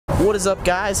What is up,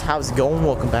 guys? How's it going?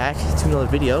 Welcome back to another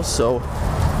video. So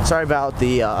sorry about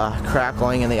the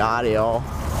crackling in the audio.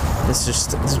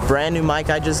 This brand new mic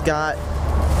I just got.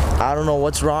 I don't know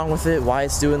what's wrong with it, why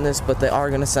it's doing this, but they are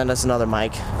gonna send us another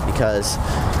mic because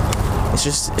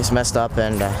it's messed up,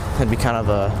 and it'd be kind of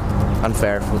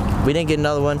unfair if we didn't get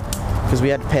another one because we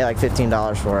had to pay like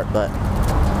 $15 for it. But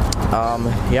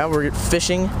yeah, we're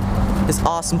fishing this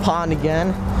awesome pond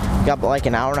again. Got like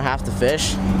an hour and a half to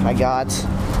fish. I got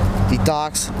the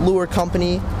Docks Lure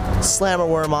Company Slammer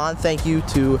worm on. Thank you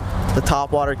to the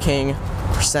Topwater King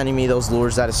for sending me those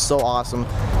lures. That is so awesome.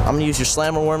 I'm gonna use your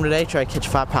Slammer worm today, try to catch a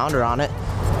 5-pounder on it.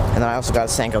 And then I also got a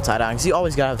Senko tied on, because you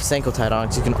always gotta have a Senko tied on,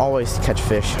 because you can always catch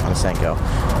fish on a Senko.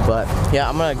 But yeah,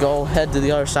 I'm gonna go head to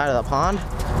the other side of the pond.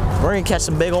 We're gonna catch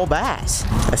some big old bass.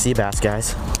 I see a bass,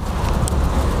 guys.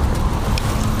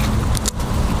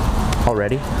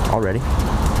 Already.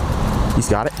 He's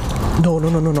got it. No.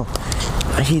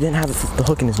 He didn't have the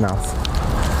hook in his mouth.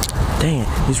 Dang it,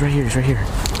 he's right here.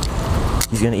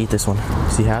 He's gonna eat this one.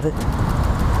 Does he have it?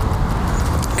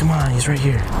 Come on, he's right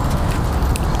here.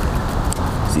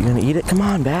 Is he gonna eat it? Come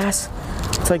on, bass.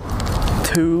 It's like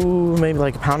maybe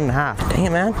like 1.5 pounds. Dang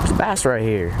it, man. There's a bass right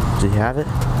here. Does he have it?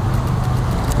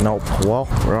 Nope. Well,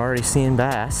 we're already seeing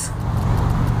bass.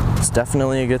 It's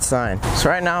definitely a good sign. So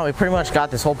right now, we pretty much got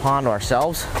this whole pond to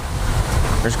ourselves.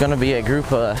 There's gonna be a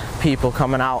group of people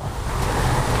coming out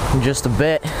in just a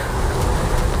bit,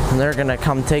 and they're gonna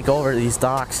come take over these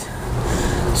docks.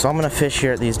 So I'm gonna fish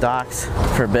here at these docks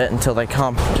for a bit until they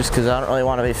come, just because I don't really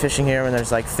want to be fishing here when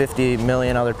there's like 50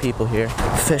 million other people here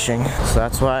fishing. So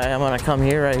that's why I'm gonna come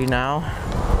here right now.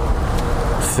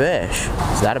 Fish.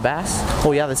 Is that a bass?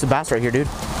 Oh yeah, that's a bass right here, dude.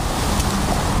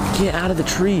 Get out of the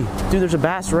tree. Dude, there's a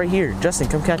bass right here. Justin,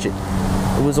 come catch it.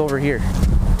 It was over here.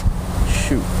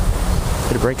 Shoot.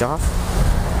 Did it break off?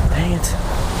 Dang it.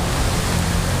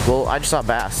 Well, I just saw a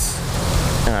bass,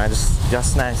 and I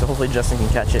just snagged, so hopefully Justin can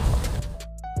catch it.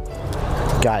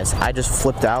 Guys, I just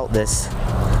flipped out this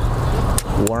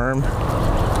worm,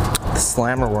 the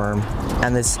Slammer worm,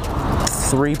 and this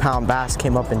 3-pound bass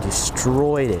came up and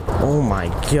destroyed it. Oh my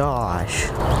gosh.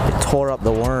 It tore up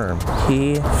the worm.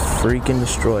 He freaking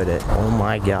destroyed it. Oh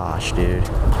my gosh, dude.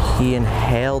 He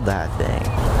inhaled that thing.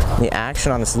 The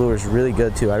action on this lure is really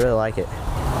good too. I really like it.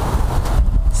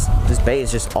 This bait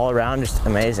is just all around just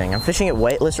amazing. I'm fishing it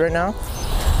weightless right now.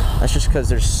 That's just because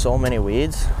there's so many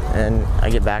weeds and I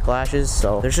get backlashes.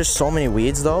 So there's just so many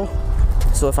weeds though.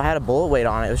 So if I had a bullet weight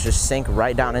on it, it would just sink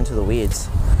right down into the weeds.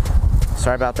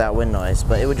 Sorry about that wind noise,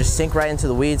 but it would just sink right into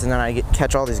the weeds, and then I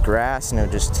catch all this grass, and it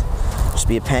would just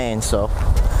be a pain. So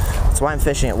that's why I'm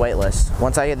fishing it weightless.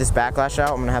 Once I get this backlash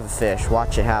out, I'm gonna have a fish.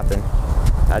 Watch it happen.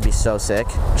 That'd be so sick.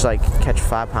 Just like catch a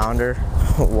 5-pounder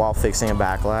while fixing a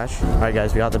backlash. All right,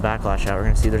 guys, we got the backlash out. We're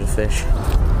gonna see if there's a fish.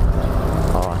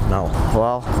 Oh no.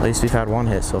 Well, at least we've had one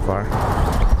hit so far.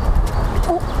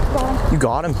 Oh, got him. You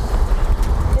got him.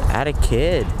 At a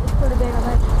kid. Pretty big,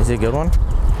 I think. Is it a good one? I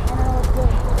don't know what's good.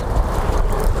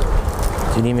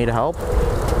 Do you need me to help?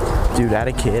 Dude, at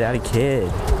a kid.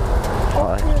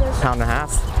 1.5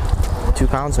 pounds, 2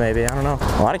 pounds maybe, I don't know.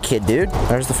 A lot of kid, dude.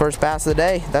 There's the first bass of the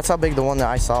day. That's how big the one that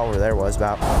I saw over there was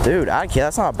about. Dude, at a kid,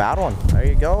 that's not a bad one. There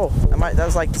you go. That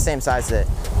was like the same size that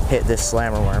hit this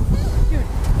Slammer worm. Dude,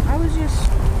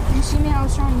 you see me, I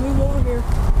was trying to move over here.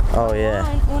 Oh yeah.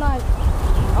 When I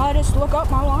just look up,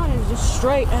 my line is just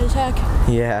straight as heck.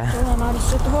 Yeah. So then I just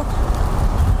set the hook.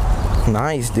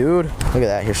 Nice, dude. Look at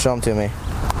that. Here, show him to me.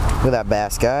 Look at that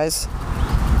bass, guys.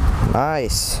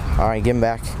 Nice. All right, get him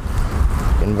back.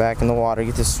 Get him back in the water.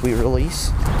 Get this sweet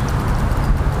release.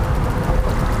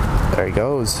 There he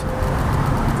goes.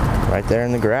 Right there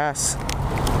in the grass.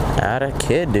 At a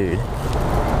kid, dude.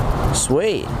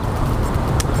 Sweet.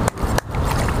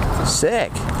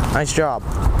 Sick. Nice job.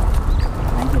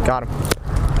 Thank you. Got him.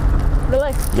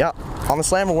 Really? Yep. On the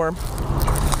Slammer worm.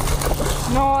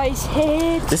 Nice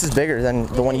hit. This is bigger than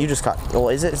the one you just caught. Well,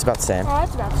 is it? It's about the same. Oh,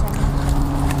 that's about the same.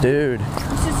 Dude.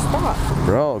 This is stop.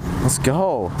 Bro, let's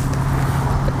go.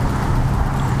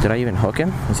 Did I even hook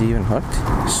him? Is he even hooked?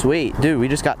 Sweet. Dude, we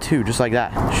just got 2 just like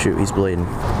that. Shoot, he's bleeding.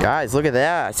 Guys, look at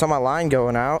that. I saw my line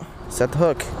going out. Set the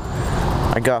hook.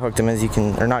 I gut hooked him, as you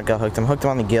can, or not gut hooked him. Hooked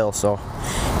him on the gill, so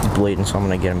he's bleeding, so I'm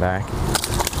gonna get him back.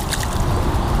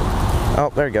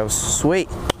 Oh, there he goes. Sweet.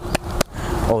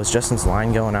 Oh, is Justin's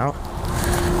line going out?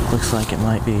 Looks like it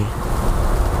might be.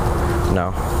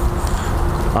 No.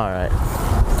 Alright.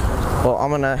 Well, I'm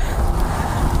gonna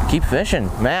keep fishing.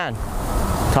 Man,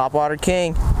 Topwater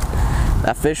King,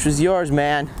 that fish was yours,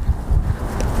 man.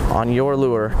 On your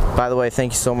lure. By the way,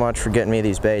 thank you so much for getting me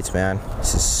these baits, man.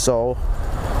 This is so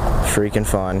freaking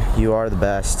fun. You are the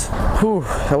best. Whew,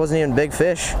 that wasn't even big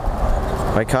fish.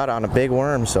 I caught on a big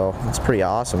worm, so that's pretty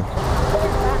awesome.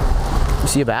 You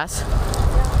see a bass?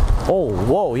 Oh,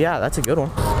 whoa, yeah, that's a good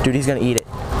one. Dude, he's gonna eat it.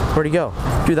 Where'd he go?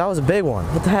 Dude, that was a big one.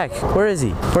 What the heck? Where is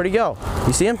he? Where'd he go?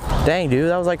 You see him? Dang, dude,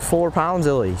 that was like 4 pounds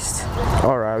at least.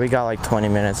 All right, we got like 20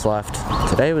 minutes left.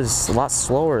 Today was a lot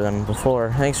slower than before.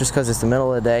 I think it's just because it's the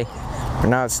middle of the day. But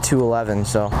now it's 2:11,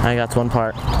 so I got to one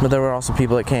part. But there were also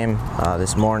people that came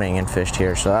this morning and fished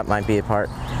here, so that might be a part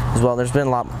as well. There's been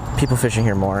a lot of people fishing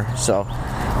here more, so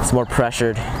it's more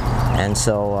pressured. And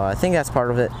so I think that's part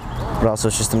of it. But also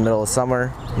it's just the middle of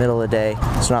summer, middle of the day.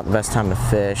 It's not the best time to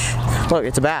fish. Look,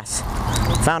 it's a bass.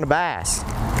 Found a bass.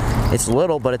 It's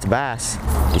little, but it's a bass.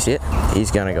 You see it? He's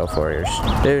gonna go for yours.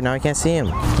 Dude, now I can't see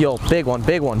him. Yo, big one,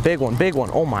 big one, big one, big one.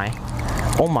 Oh my.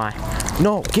 Oh my.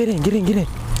 No, get in, get in, get in.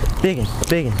 Big one,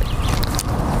 big one.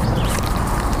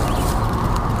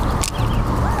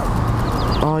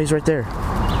 Oh, he's right there.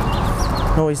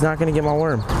 No, he's not gonna get my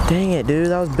worm. Dang it, dude,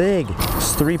 that was big.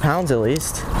 It's 3 pounds at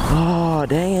least. Oh,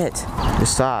 dang it.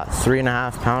 Just saw it,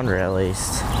 3.5 pounder at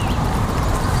least.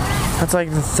 That's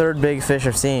like the 3rd big fish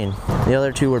I've seen. The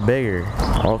other 2 were bigger.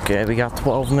 Okay, we got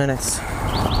 12 minutes.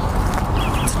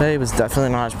 Today was definitely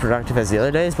not as productive as the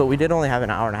other days, but we did only have an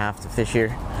hour and a half to fish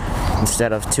here.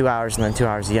 Instead of 2 hours and then 2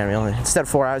 hours again. Instead of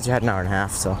 4 hours, you had an hour and a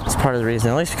half, so it's part of the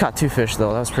reason. At least we caught 2 fish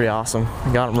though, that was pretty awesome.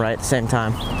 We got them right at the same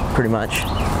time, pretty much.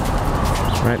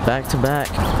 Right back to back.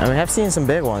 I mean, I've seen some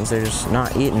big ones, they're just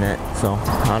not eating it, so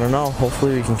I don't know.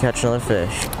 Hopefully we can catch another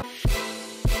fish.